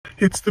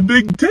It's the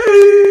big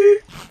day!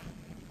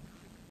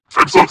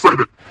 I'm so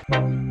excited!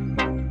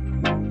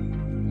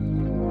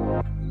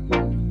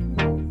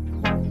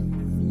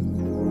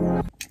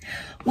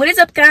 What is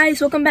up,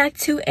 guys? Welcome back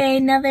to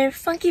another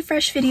funky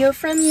fresh video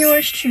from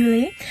yours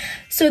truly.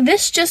 So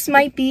this just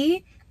might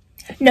be,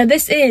 no,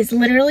 this is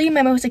literally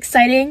my most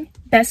exciting,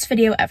 best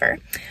video ever.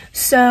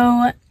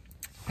 So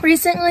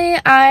recently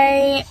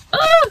oh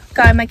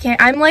god,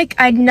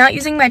 I'm not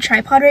using my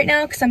tripod right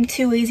now because I'm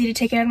too lazy to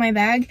take it out of my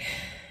bag.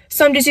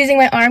 So I'm just using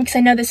my arm because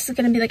I know this is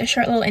going to be like a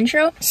short little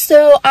intro.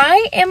 So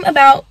I am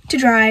about to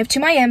drive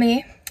to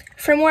Miami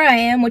from where I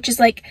am, which is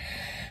like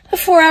a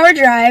 4-hour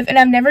drive, and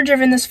I've never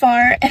driven this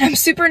far, and I'm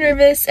super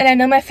nervous, and I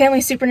know my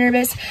family's super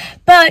nervous,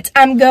 but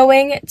I'm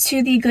going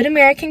to the Good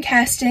American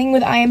casting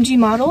with IMG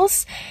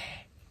models.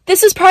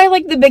 This is probably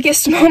like the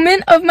biggest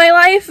moment of my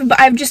life, but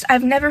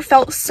I've never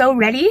felt so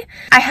ready.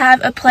 I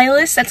have a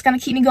playlist that's gonna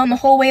keep me going the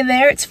whole way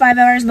there. It's 5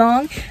 hours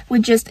long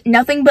with just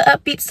nothing but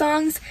upbeat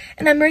songs,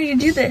 and I'm ready to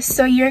do this.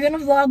 So you're gonna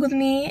vlog with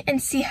me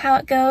and see how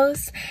it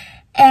goes.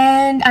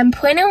 And I'm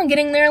planning on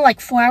getting there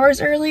like 4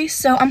 hours early,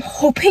 so I'm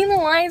hoping the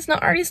line's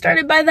not already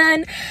started by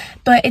then.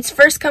 But it's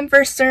first come,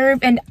 first serve,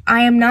 and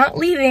I am not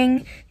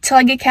leaving till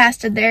I get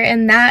casted there,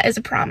 and that is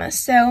a promise.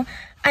 So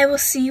I will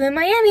see you in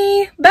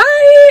Miami.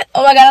 Bye!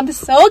 Oh my god, I'm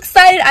so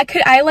excited.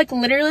 I like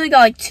literally got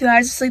like 2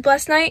 hours of sleep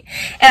last night,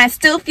 and I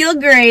still feel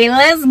great.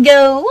 Let's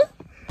go!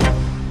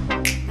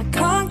 I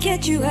can't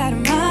get you out of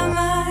my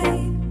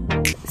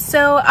mind.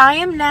 So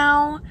I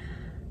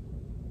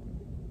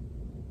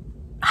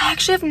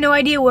actually have no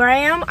idea where I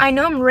am. I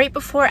know I'm right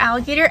before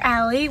Alligator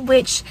Alley,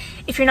 which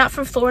if you're not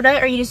from Florida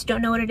or you just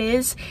don't know what it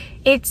is,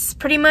 it's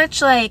pretty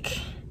much like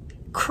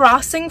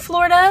crossing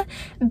Florida,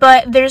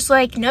 but there's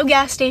like no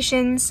gas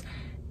stations,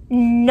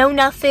 no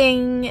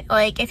nothing.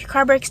 Like if your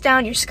car breaks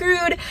down, you're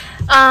screwed.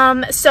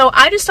 So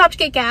I just stopped to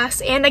get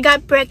gas and I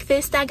got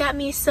breakfast. I got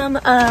me some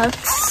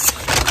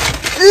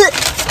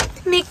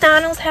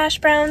McDonald's hash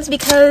browns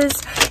because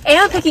A,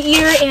 I'm a picky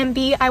eater, and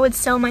B, I would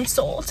sell my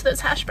soul to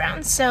those hash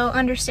browns. So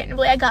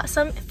understandably, I got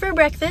some for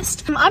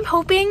breakfast. I'm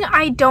hoping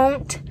I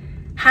don't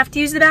have to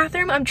use the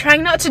bathroom. I'm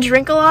trying not to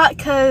drink a lot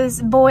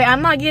because, boy,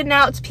 I'm not getting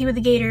out to pee with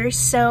the gators.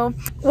 So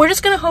we're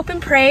just gonna hope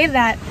and pray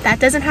that that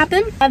doesn't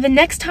happen. The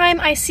next time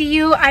I see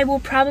you, I will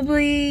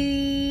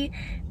probably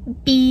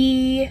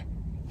be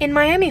in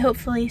Miami,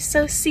 hopefully.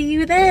 So see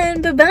you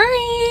then.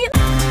 Bye-bye.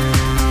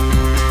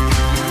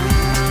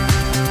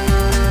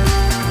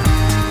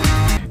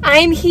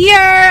 I'm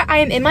here. I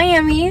am in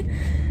Miami.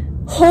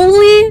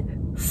 Holy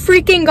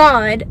freaking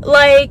god.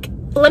 Like,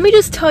 let me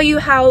just tell you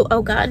how,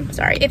 oh god,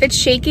 sorry. If it's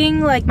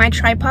shaking, like my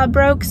tripod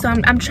broke, so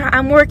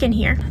I'm working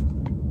here.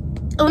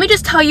 Let me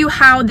just tell you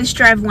how this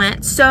drive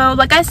went. So,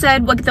 like I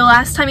said, like the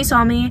last time you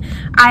saw me,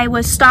 I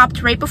was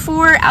stopped right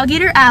before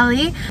Alligator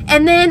Alley,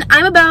 and then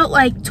I'm about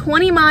like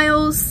 20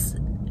 miles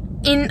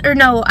in, or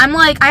no,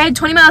 I had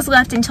 20 miles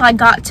left until I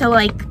got to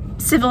like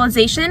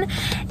Civilization,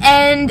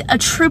 and a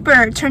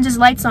trooper turns his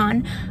lights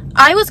on.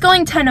 I was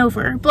going 10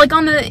 over, but like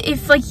on the,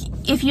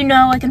 if you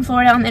know, like in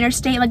Florida on the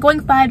interstate, like going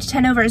 5 to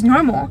 10 over is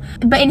normal.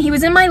 And he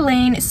was in my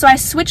lane, so I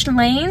switched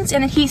lanes,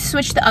 and then he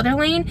switched the other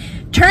lane.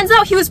 Turns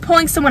out he was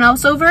pulling someone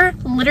else over.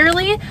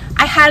 Literally,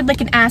 I had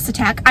like an ass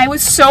attack. I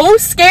was so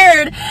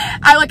scared.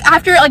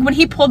 After when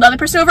he pulled the other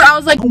person over, I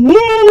was like,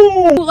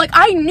 whoa! Like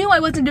I knew I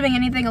wasn't doing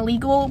anything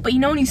illegal, but you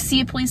know when you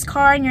see a police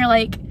car and you're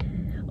like,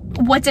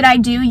 what did I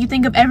do? You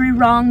think of every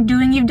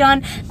wrongdoing you've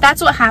done.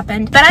 That's what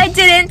happened. But I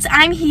didn't.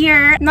 I'm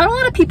here. Not a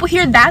lot of people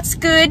here. That's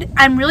good.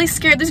 I'm really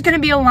scared there's gonna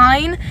be a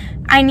line.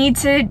 I need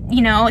to,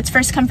 you know, it's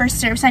first come,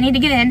 first serve, so I need to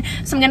get in.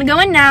 So I'm gonna go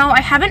in now.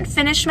 I haven't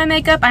finished my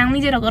makeup. I only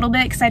did a little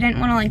bit because I didn't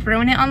want to like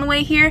ruin it on the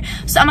way here.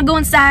 So I'm gonna go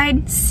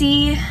inside,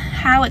 see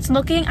how it's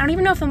looking. I don't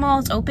even know if the mall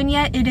is open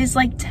yet. It is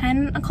like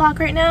 10 o'clock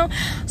right now.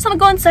 So I'm gonna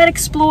go inside,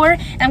 explore,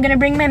 and I'm gonna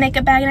bring my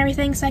makeup bag and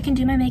everything so I can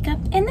do my makeup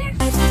in there.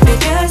 You're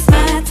just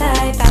my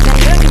type. I've been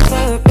looking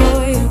for a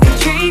boy who can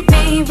treat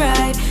me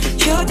right.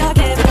 Your dark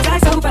hair, but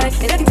eyes so bright.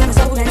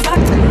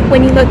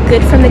 When you look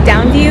good from the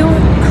down view.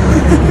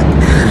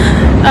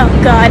 Oh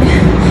god.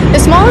 The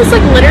mall is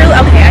like literally,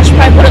 okay, I should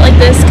probably put it like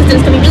this because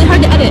it's gonna be really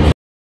hard to edit.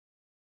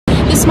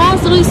 This mall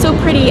is literally so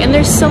pretty and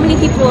there's so many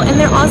people and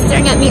they're all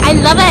staring at me. I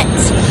love it!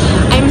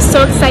 I'm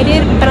so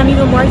excited, but I'm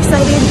even more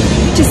excited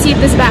to see if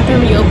this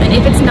bathroom reopen.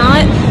 If it's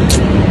not,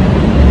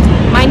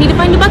 might need to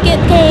find a bucket.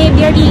 Okay,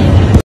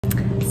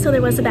 BRD. So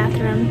there was a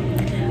bathroom.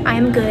 I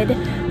am good.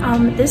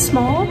 This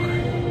mall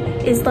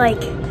is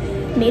like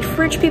made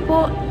for rich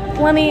people.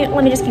 Let me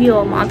just give you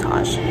a little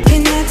montage.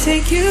 Can I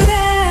take you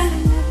there?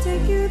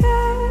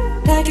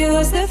 Like it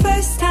was the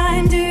first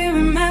time, do you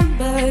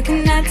remember?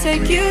 Can I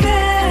take you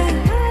there?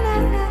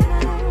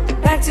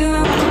 Back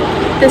to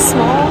this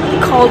mall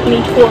called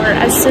me poor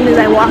as soon as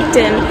I walked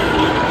in,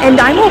 and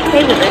I'm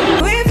okay with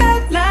it. We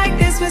felt like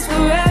this was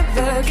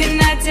forever.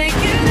 Can I take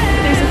you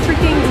there? There's a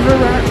freaking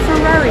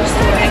Ferrari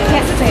store. I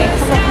can't say.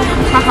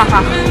 Ha ha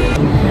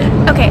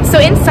ha. Okay, so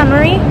in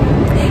summary,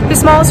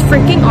 this mall is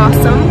freaking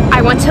awesome.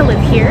 I want to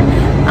live here.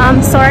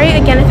 Sorry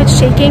again if it's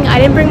shaking. I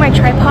didn't bring my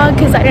tripod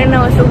because I didn't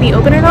know if it would be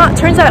open or not.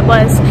 Turns out it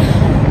was.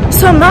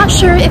 So I'm not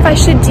sure if I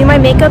should do my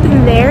makeup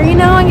in there, you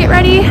know, and get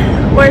ready,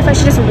 or if I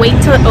should just wait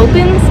till it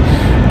opens,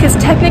 because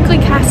technically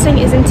casting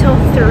is until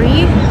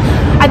 3.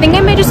 I think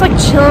I may just like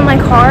chill in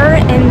my car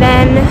and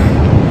then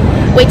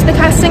wait till the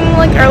casting,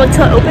 like, or like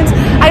till it opens.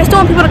 I just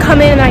don't want people to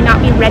come in and I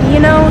not be ready, you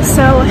know,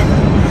 so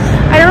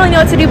I don't really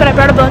know what to do, but I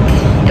brought a book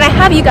and I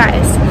have you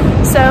guys,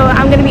 so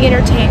I'm gonna be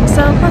entertained.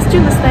 So let's do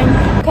this thing.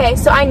 Okay,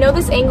 so I know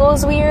this angle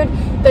is weird,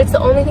 but it's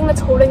the only thing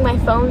that's holding my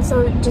phone,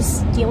 so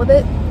just deal with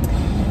it.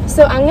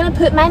 So I'm gonna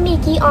put my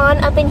Mickey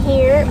on up in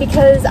here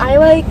because I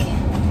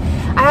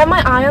have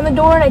my eye on the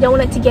door and I don't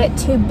want it to get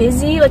too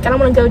busy. Like, I don't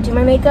want to go do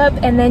my makeup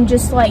and then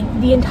just like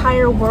the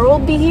entire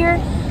world be here.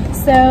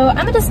 So I'm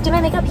gonna just do my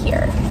makeup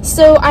here.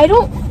 So I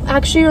don't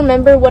actually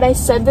remember what I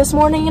said this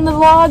morning in the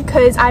vlog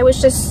because I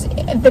was just,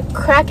 the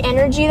crack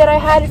energy that I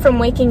had from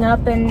waking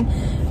up and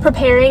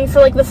preparing for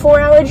like the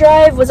 4-hour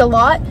drive was a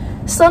lot.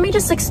 So let me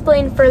just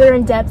explain further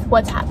in depth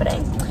what's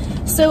happening.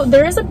 So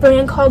there is a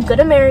brand called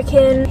Good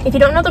American. If you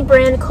don't know the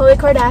brand, Khloe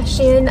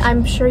Kardashian,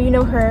 I'm sure you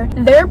know her.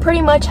 They're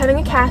pretty much having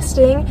a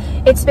casting.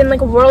 It's been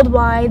like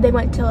worldwide. They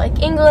went to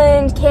like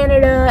England,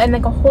 Canada, and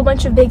like a whole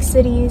bunch of big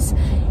cities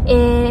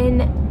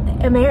in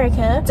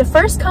America. It's a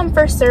first come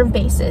first serve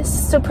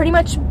basis. So pretty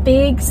much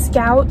big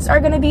scouts are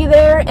gonna be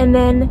there, and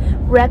then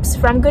reps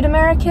from Good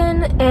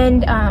American,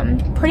 and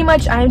pretty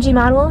much IMG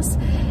models.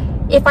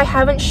 If I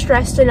haven't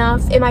stressed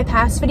enough in my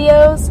past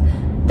videos,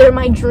 they're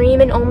my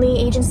dream and only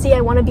agency I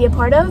want to be a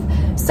part of.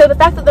 So the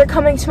fact that they're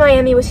coming to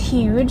Miami was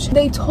huge.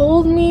 They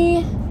told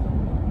me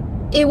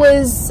it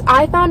was,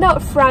 I found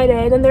out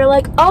Friday, then they're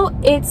like, oh,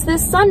 it's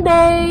this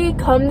Sunday,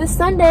 come this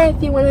Sunday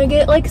if you want to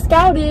get like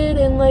scouted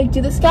and like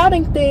do the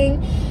scouting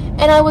thing.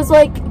 And I was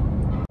like,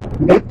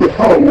 What the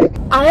hell?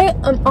 I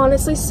am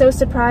honestly so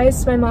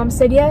surprised my mom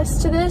said yes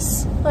to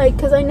this, like,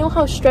 because I know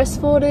how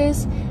stressful it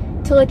is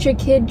to let your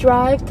kid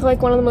drive to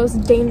like one of the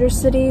most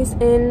dangerous cities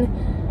in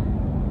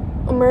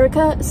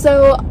America.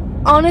 So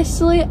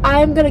honestly,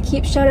 I'm gonna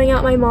keep shouting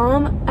out my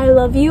mom. I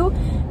love you.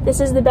 This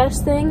is the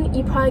best thing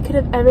you probably could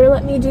have ever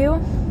let me do,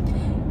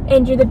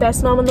 and you're the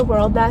best mom in the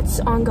world. That's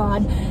on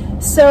God.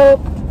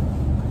 So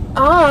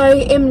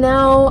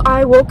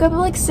I woke up at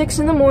like 6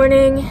 in the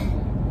morning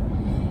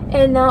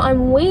and now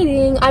I'm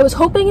waiting. I was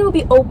hoping it would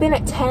be open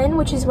at 10,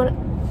 which is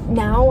when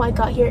now I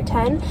got here at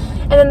 10.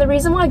 And then the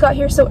reason why I got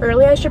here so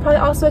early, I should probably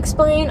also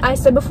explain. I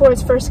said before,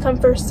 it's first come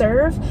first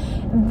serve.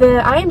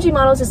 The IMG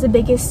Models is the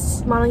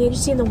biggest modeling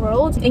agency in the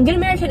world, and Good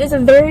American is a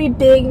very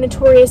big,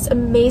 notorious,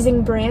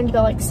 amazing brand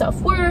about like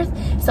self-worth,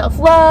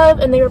 self-love,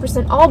 and they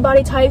represent all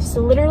body types.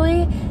 So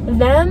literally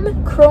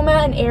them,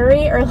 Chromat, and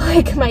Aerie are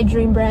like my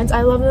dream brands.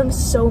 I love them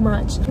so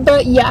much.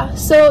 But yeah,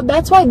 so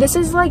that's why this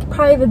is like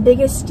probably the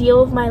biggest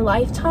deal of my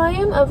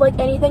lifetime, of like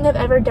anything I've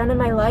ever done in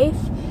my life.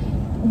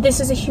 This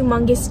is a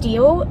humongous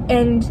deal,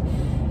 and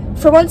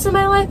for once in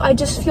my life I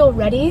just feel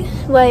ready.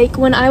 Like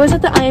when I was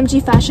at the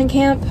IMG fashion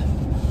camp,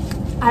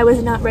 I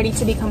was not ready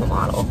to become a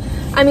model.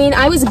 I mean,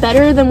 I was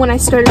better than when I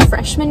started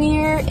freshman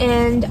year,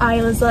 and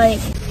I was like,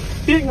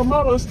 Being a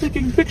model is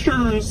taking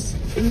pictures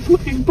and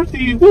looking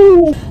pretty,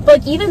 woo!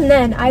 but even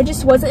then I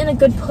just wasn't in a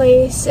good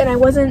place and I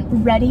wasn't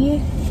ready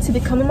to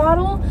become a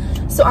model.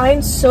 So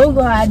I'm so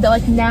glad that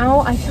like now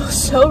I feel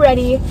so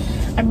ready.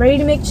 I'm ready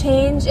to make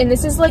change, and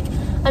this is like,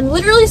 I'm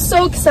literally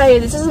so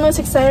excited. This is the most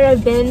excited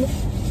I've been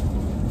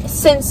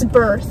since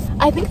birth.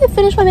 I think I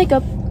finished my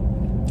makeup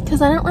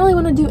because I don't really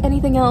want to do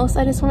anything else.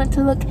 I just want it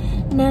to look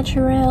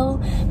natural.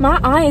 My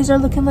eyes are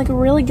looking like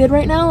really good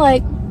right now.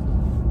 Like,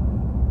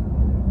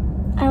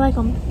 I like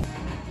them.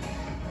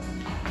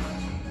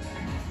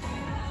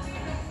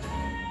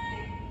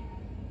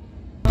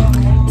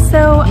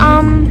 So,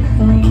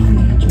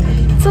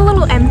 it's a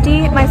little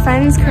empty. My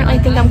friends currently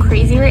think I'm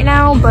crazy right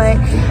now, but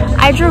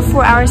I drove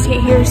 4 hours to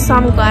get here, so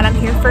I'm glad I'm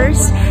here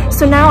first.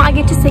 So now I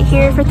get to sit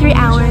here for 3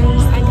 hours.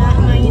 I got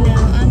my, you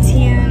know,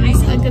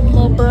 Tien's, a good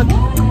little book.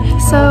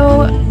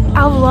 So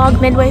I'll vlog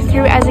midway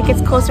through as it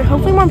gets closer.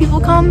 Hopefully more people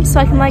come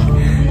so I can like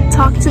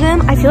talk to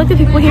them. I feel like the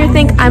people here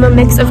think I'm a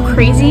mix of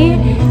crazy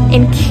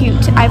and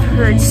cute, I've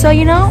heard. So,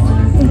 you know,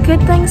 good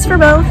things for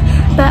both,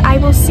 but I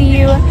will see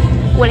you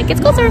when it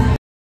gets closer.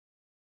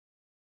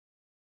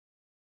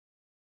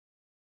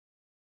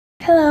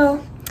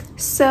 Hello.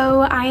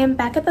 So I am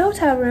back at the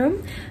hotel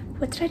room.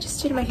 What did I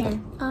just do to my hair?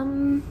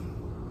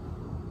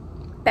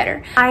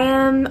 Better.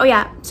 Oh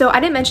yeah, so I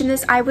didn't mention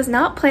this. I was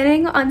not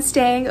planning on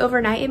staying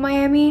overnight in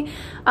Miami,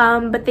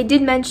 but they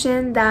did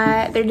mention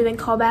that they're doing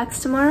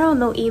callbacks tomorrow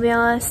and they'll email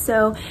us,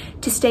 so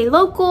to stay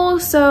local,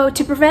 so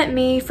to prevent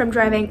me from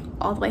driving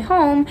all the way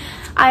home,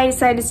 I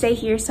decided to stay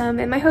here. So I'm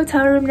in my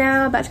hotel room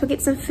now, about to go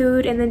get some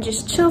food and then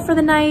just chill for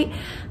the night.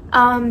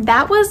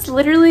 That was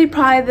literally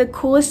probably the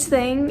coolest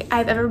thing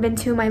I've ever been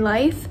to in my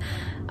life.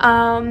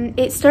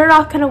 It started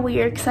off kind of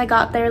weird because I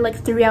got there like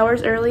 3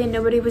 hours early and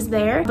nobody was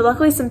there, but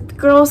luckily some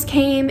girls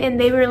came and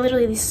they were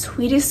literally the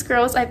sweetest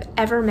girls I've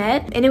ever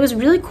met, and it was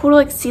really cool to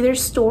like see their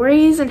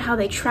stories and how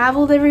they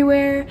traveled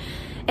everywhere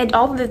and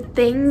all the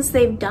things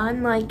they've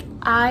done. Like,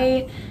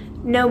 I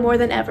know more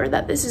than ever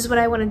that this is what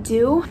I want to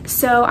do.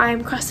 So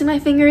I'm crossing my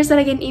fingers that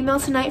I get an email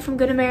tonight from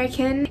Good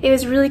American. It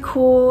was really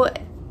cool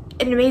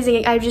and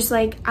amazing. I just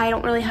like, I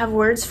don't really have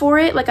words for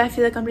it. Like I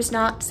feel like I'm just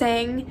not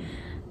saying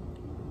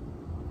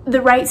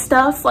the right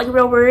stuff, like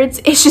real words.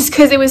 It's just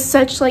because it was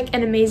such like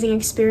an amazing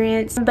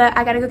experience. But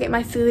I gotta go get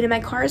my food and my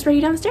car is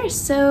ready downstairs.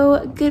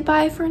 So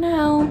goodbye for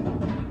now.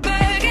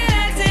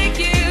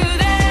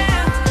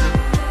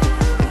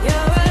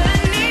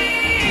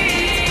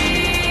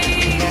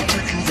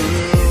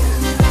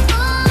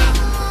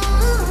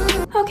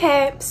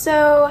 Okay,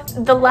 so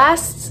the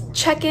last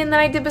check-in that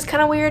I did was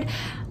kind of weird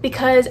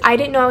because I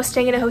didn't know I was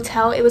staying in a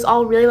hotel. It was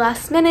all really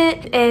last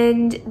minute,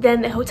 and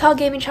then the hotel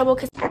gave me trouble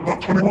because I'm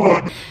not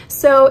 21.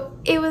 So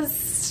it was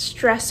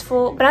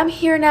stressful, but I'm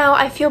here now.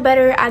 I feel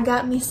better. I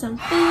got me some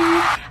food.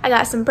 I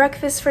got some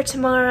breakfast for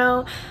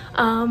tomorrow.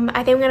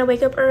 I think I'm gonna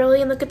wake up early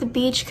and look at the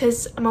beach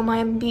because I'm on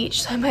Miami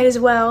Beach, so I might as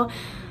well.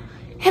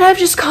 And I've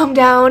just calmed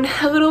down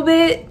a little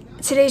bit.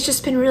 Today's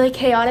just been really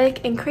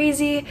chaotic and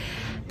crazy,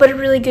 but a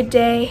really good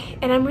day,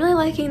 and I'm really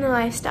liking the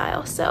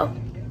lifestyle. So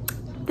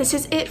this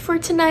is it for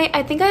tonight.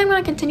 I think I'm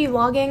going to continue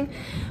vlogging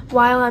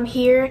while I'm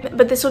here,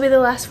 but this will be the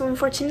last one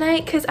for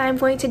tonight because I'm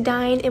going to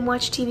dine and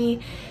watch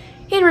TV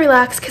and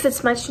relax because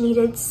it's much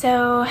needed.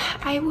 So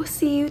I will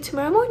see you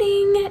tomorrow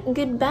morning.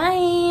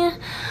 Goodbye.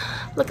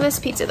 Look at this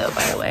pizza though,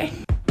 by the way.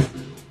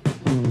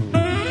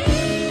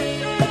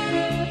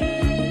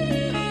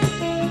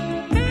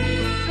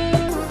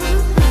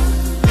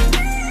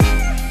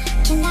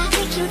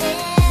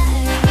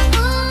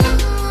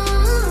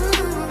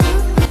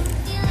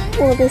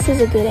 Well, this is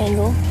a good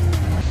angle.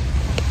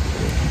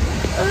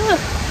 Ugh.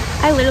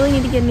 I literally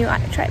need to get a new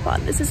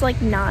tripod. This is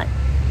like not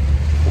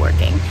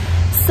working.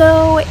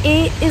 So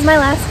it is my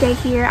last day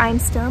here. I'm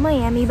still in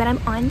Miami, but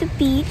I'm on the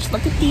beach.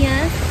 Look at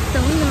this.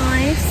 So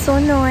nice. So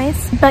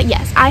nice. But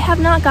yes, I have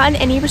not gotten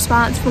any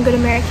response from Good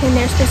American.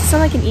 They're supposed to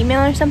send like an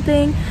email or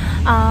something.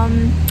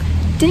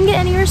 Didn't get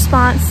any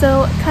response,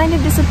 so kind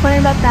of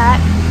disappointed about that.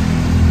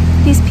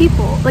 These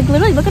people, like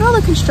literally look at all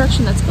the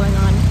construction that's going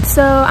on.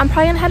 So I'm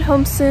probably gonna head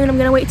home soon. I'm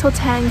gonna wait till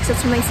 10 because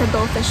that's when they said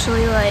they'll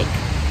officially like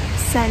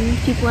send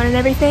people in and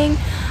everything.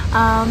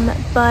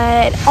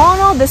 But all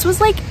in all, this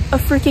was like a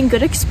freaking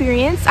good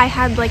experience. I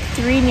had like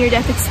 3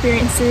 near-death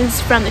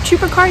experiences, from the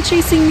trooper car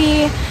chasing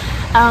me,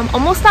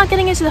 almost not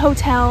getting into the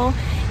hotel,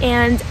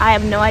 and I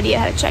have no idea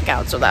how to check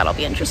out, so that'll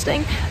be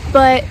interesting.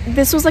 But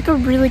this was like a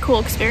really cool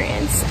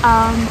experience.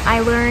 I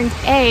learned,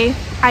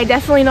 I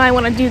definitely know I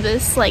want to do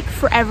this like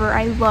forever.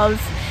 I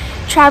love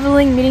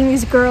traveling, meeting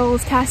these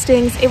girls,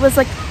 castings. It was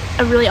like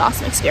a really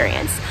awesome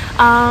experience.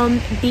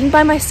 Being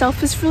by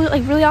myself was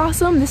really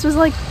awesome. This was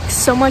like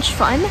so much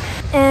fun,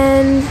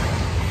 and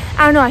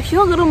I don't know, I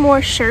feel a little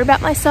more sure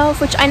about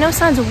myself, which I know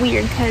sounds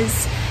weird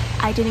because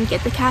I didn't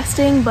get the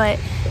casting, but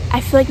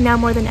I feel like now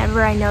more than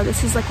ever I know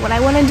this is like what I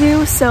want to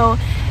do. So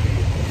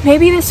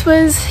maybe this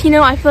was, you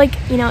know, I feel like,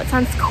 you know, it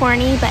sounds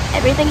corny, but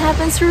everything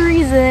happens for a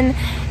reason.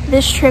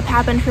 This trip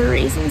happened for a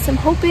reason, so I'm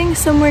hoping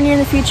somewhere near in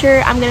the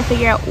future I'm gonna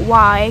figure out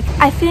why.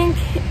 I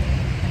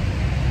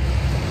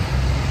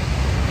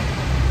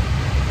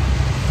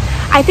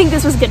think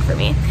this was good for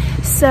me.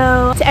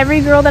 So to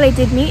every girl that I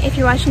did meet, if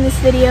you're watching this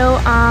video,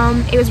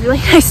 it was really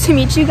nice to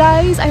meet you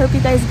guys. I hope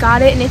you guys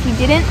got it, and if you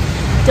didn't,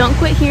 don't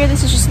quit here.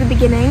 This is just the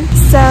beginning.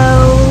 So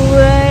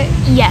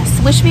yes,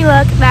 wish me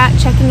luck that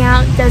checking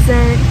out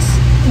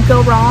doesn't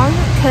go wrong,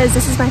 because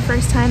this is my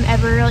first time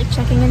ever like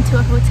checking into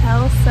a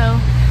hotel, so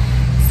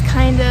it's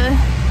kind of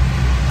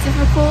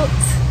difficult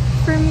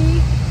for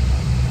me.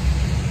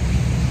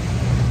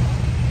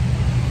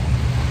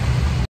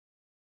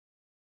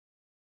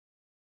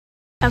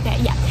 Okay,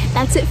 yeah,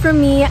 that's it from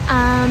me.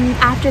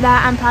 After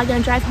that, I'm probably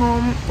gonna drive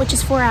home, which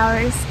is 4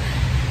 hours.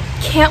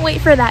 Can't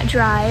wait for that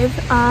drive.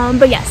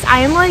 But yes,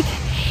 I am like,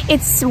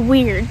 it's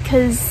weird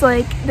because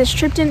like this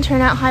trip didn't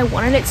turn out how I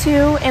wanted it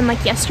to, and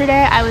like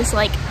yesterday I was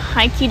like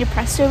high-key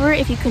depressed over it,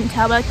 if you couldn't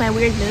tell by like my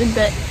weird mood.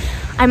 But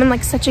I'm in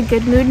like such a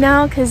good mood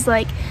now because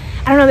like,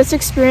 I don't know, this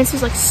experience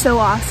was like so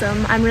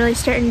awesome. I'm really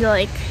starting to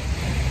like,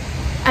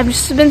 I've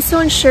just been so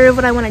unsure of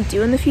what I want to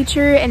do in the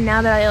future, and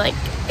now that I like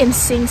am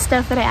seeing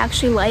stuff that I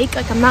actually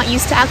like I'm not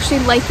used to actually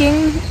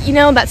liking, you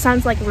know, that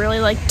sounds like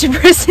really like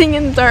depressing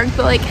and dark,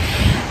 but like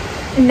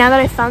now that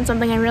I found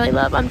something I really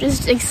love, I'm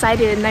just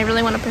excited and I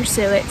really want to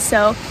pursue it.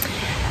 So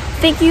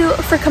thank you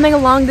for coming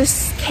along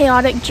this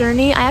chaotic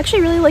journey. I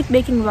actually really like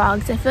making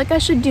vlogs. I feel like I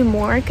should do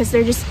more because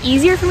they're just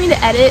easier for me to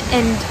edit,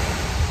 and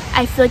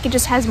I feel like it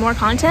just has more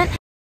content.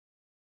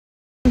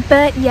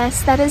 But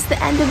yes, that is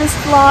the end of this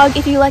vlog.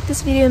 If you like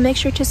this video, make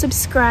sure to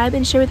subscribe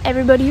and share with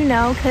everybody you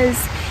know, because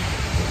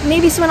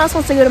maybe someone else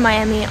wants to go to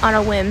Miami on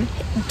a whim.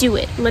 Do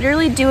it.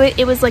 Literally do it.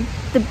 It was like,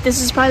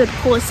 this is probably the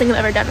coolest thing I've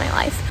ever done in my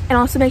life. And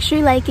also make sure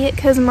you like it,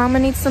 because mama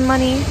needs some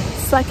money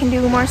so I can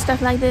do more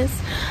stuff like this.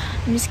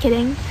 I'm just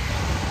kidding.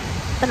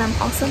 but I'm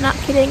also not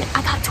kidding.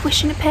 I got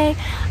tuition to pay.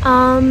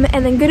 And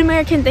then Good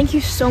American, thank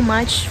you so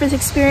much for this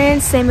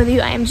experience. Same with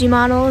you IMG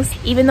models.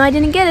 Even though I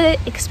didn't get it,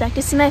 expect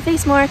to see my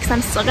face more because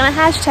I'm still gonna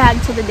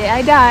hashtag till the day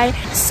I die.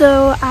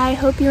 So I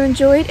hope you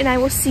enjoyed, and I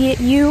will see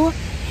you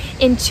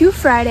in 2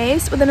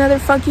 Fridays with another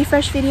funky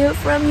fresh video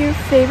from your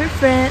favorite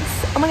friends.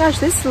 Oh my gosh,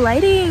 this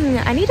lighting.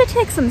 I need to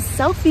take some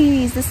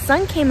selfies. The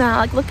sun came out.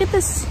 Like, look at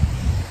this.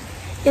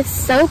 It's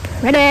so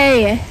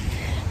pretty.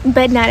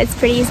 But not as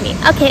pretty as me.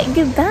 Okay,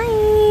 goodbye.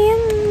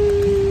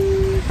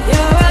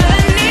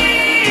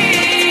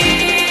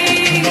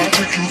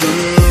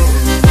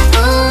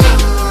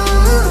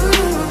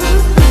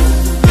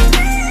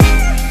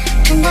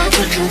 Can I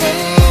take you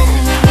there?